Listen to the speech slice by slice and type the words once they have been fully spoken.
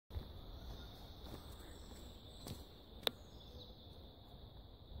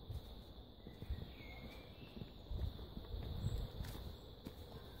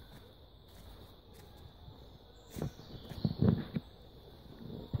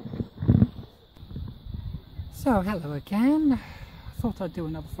So hello again. I thought I'd do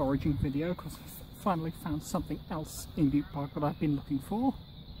another foraging video because I finally found something else in Bute Park that I've been looking for,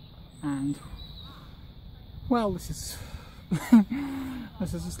 and well, this is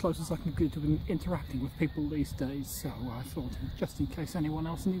this is as close as I can get to interacting with people these days, so I thought just in case anyone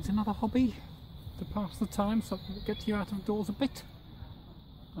else needs another hobby to pass the time, something to get you out of doors a bit,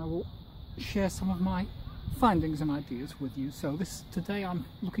 I will share some of my findings and ideas with you. So today I'm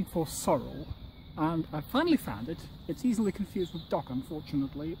looking for sorrel, and I finally found it. It's easily confused with dock,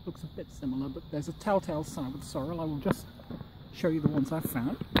 unfortunately. It looks a bit similar, but there's a telltale sign with sorrel. I will just show you the ones I've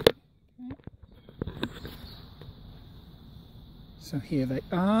found. So here they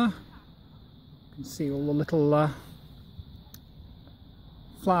are. You can see all the little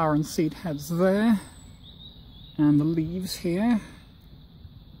flower and seed heads there, and the leaves here.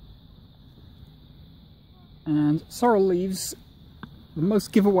 And sorrel leaves, the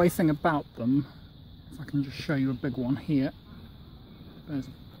most giveaway thing about them, if I can just show you a big one here, there's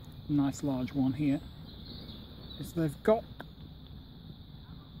a nice large one here, is they've got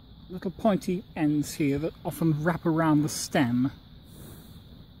little pointy ends here that often wrap around the stem.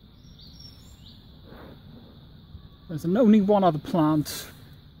 There's only one other plant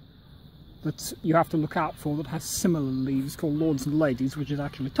that you have to look out for that has similar leaves, called Lords and Ladies, which is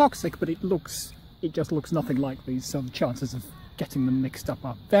actually toxic, but it just looks nothing like these, so the chances of getting them mixed up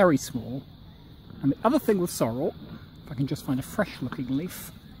are very small. And the other thing with sorrel, if I can just find a fresh looking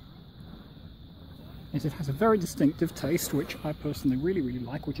leaf, is it has a very distinctive taste, which I personally really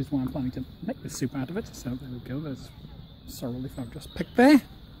like, which is why I'm planning to make this soup out of it. So there we go, there's sorrel leaf I've just picked there.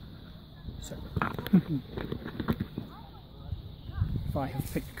 So if I have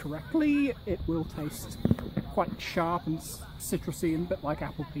picked correctly, it will taste quite sharp and citrusy and a bit like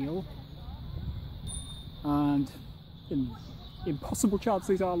apple peel. And in impossible chance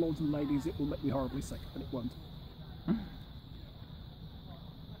these are Lords and Ladies, it will make me horribly sick, but it won't.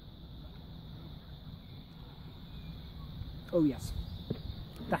 Oh yes,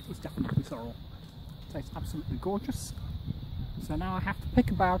 that is definitely sorrel. It tastes absolutely gorgeous. So now I have to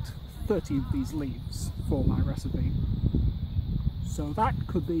pick about 30 of these leaves for my recipe. So that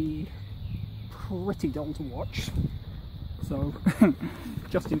could be pretty dull to watch. So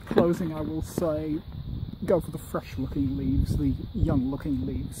just in closing I will say, go for the fresh looking leaves, the young looking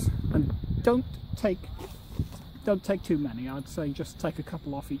leaves, and don't take too many. I'd say just take a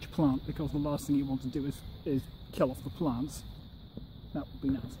couple off each plant, because the last thing you want to do is kill off the plants. That would be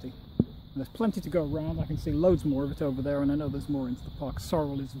nasty. There's plenty to go around. I can see loads more of it over there, and I know there's more into the park.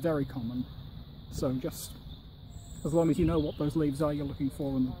 Sorrel is very common, so just as long as you know what those leaves are you're looking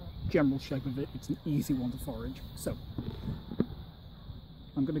for and the general shape of it, it's an easy one to forage. So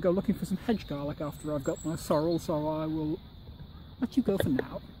I'm going to go looking for some hedge garlic after I've got my sorrel, so I will let you go for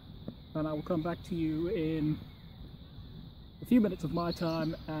now, and I will come back to you in a few minutes of my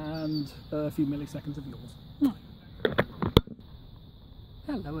time and a few milliseconds of yours.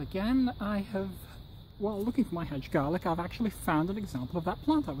 Hello again. While looking for my hedge garlic, I've actually found an example of that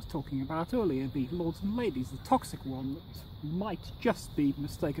plant I was talking about earlier, the Lords and Ladies, the toxic one that might just be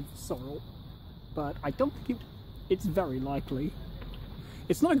mistaken for sorrel, but I don't think it's very likely.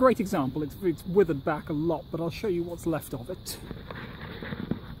 It's not a great example, it's withered back a lot, but I'll show you what's left of it.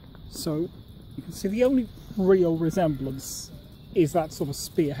 So you can see the only real resemblance is that sort of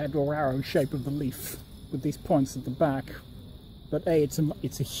spearhead or arrow shape of the leaf with these points at the back. But it's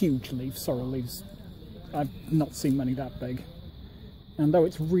a huge leaf. Sorrel leaves, I've not seen many that big. And though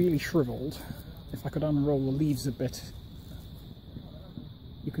it's really shriveled, if I could unroll the leaves a bit,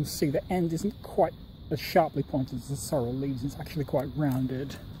 you can see the end isn't quite as sharply pointed as the sorrel leaves. It's actually quite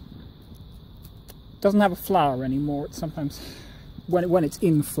rounded. It doesn't have a flower anymore. It's sometimes, when it's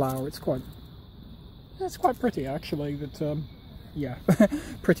in flower, it's quite pretty actually. But yeah,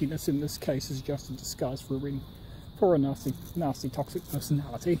 prettiness in this case is just a disguise for a nasty toxic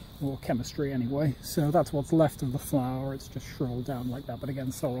personality, or chemistry anyway. So that's what's left of the flower. It's just shriveled down like that. But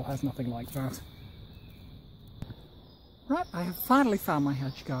again, sorrel has nothing like that. Right, I have finally found my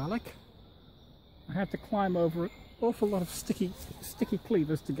hedge garlic. I had to climb over an awful lot of sticky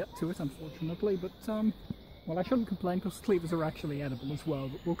cleavers to get to it, unfortunately, but well, I shouldn't complain because cleavers are actually edible as well,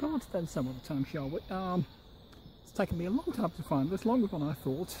 but we'll go on to them some other time, shall we? It's taken me a long time to find this, longer than I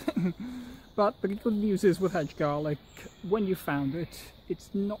thought. But the good news is with hedge garlic, when you found it,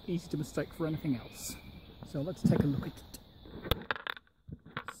 it's not easy to mistake for anything else. So let's take a look at it.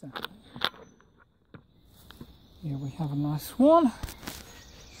 So here we have a nice one.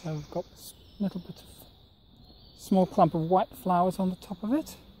 So we've got this little bit of small clump of white flowers on the top of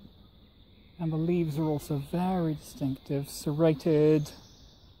it, and the leaves are also very distinctive, serrated,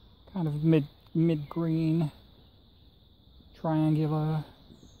 kind of mid green, triangular,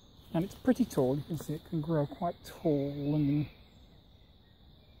 and it's pretty tall. You can see it can grow quite tall and in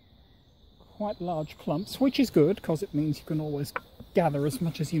quite large clumps, which is good because it means you can always gather as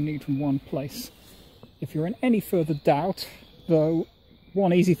much as you need from one place. If you're in any further doubt, though,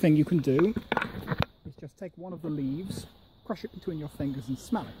 one easy thing you can do is just take one of the leaves, crush it between your fingers and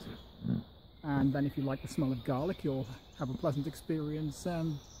smell it. And then if you like the smell of garlic, you'll have a pleasant experience,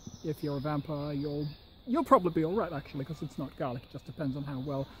 and if you're a vampire, you'll probably be alright actually, because it's not garlic. It just depends on how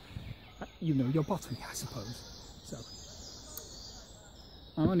well you know your botany, I suppose. So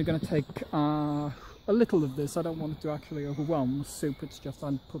I'm only going to take a little of this. I don't want it to actually overwhelm the soup. It's just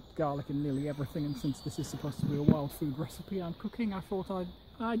I put garlic in nearly everything, and since this is supposed to be a wild food recipe I'm cooking, I thought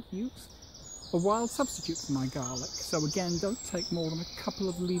I'd use a wild substitute for my garlic. So again, don't take more than a couple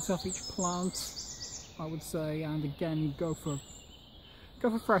of leaves off each plant, I would say, and again, go for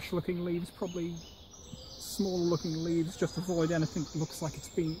fresh looking leaves, probably smaller looking leaves. Just avoid anything that looks like it's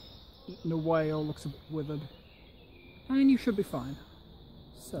been eaten away or looks a bit withered, and you should be fine.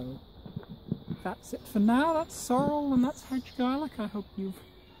 So that's it for now. That's sorrel and that's hedge garlic. I hope you've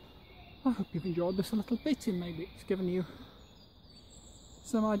enjoyed this a little bit, and maybe it's given you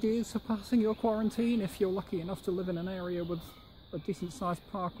some ideas for passing your quarantine if you're lucky enough to live in an area with a decent sized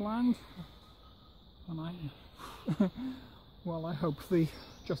parkland. And well, I hope the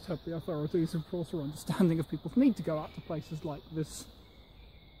authorities, of course, are understanding of people's need to go out to places like this.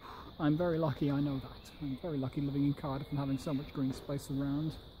 I'm very lucky, I know that. I'm very lucky living in Cardiff and having so much green space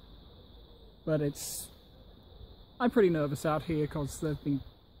around. But I'm pretty nervous out here because there have been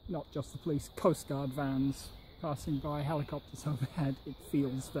not just the police, Coast Guard vans passing by, helicopters overhead. It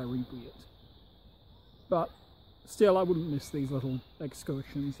feels very weird. But still, I wouldn't miss these little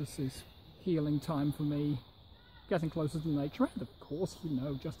excursions. This is healing time for me, getting closer to nature, and of course, you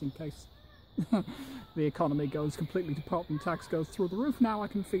know, just in case the economy goes completely to pot and tax goes through the roof, now I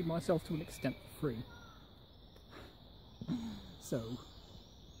can feed myself to an extent for free. So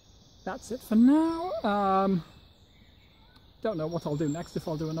that's it for now. Don't know what I'll do next, if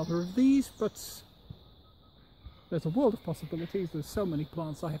I'll do another of these, but there's a world of possibilities. There's so many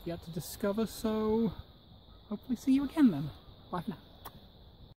plants I have yet to discover, so hopefully see you again then. Bye for now.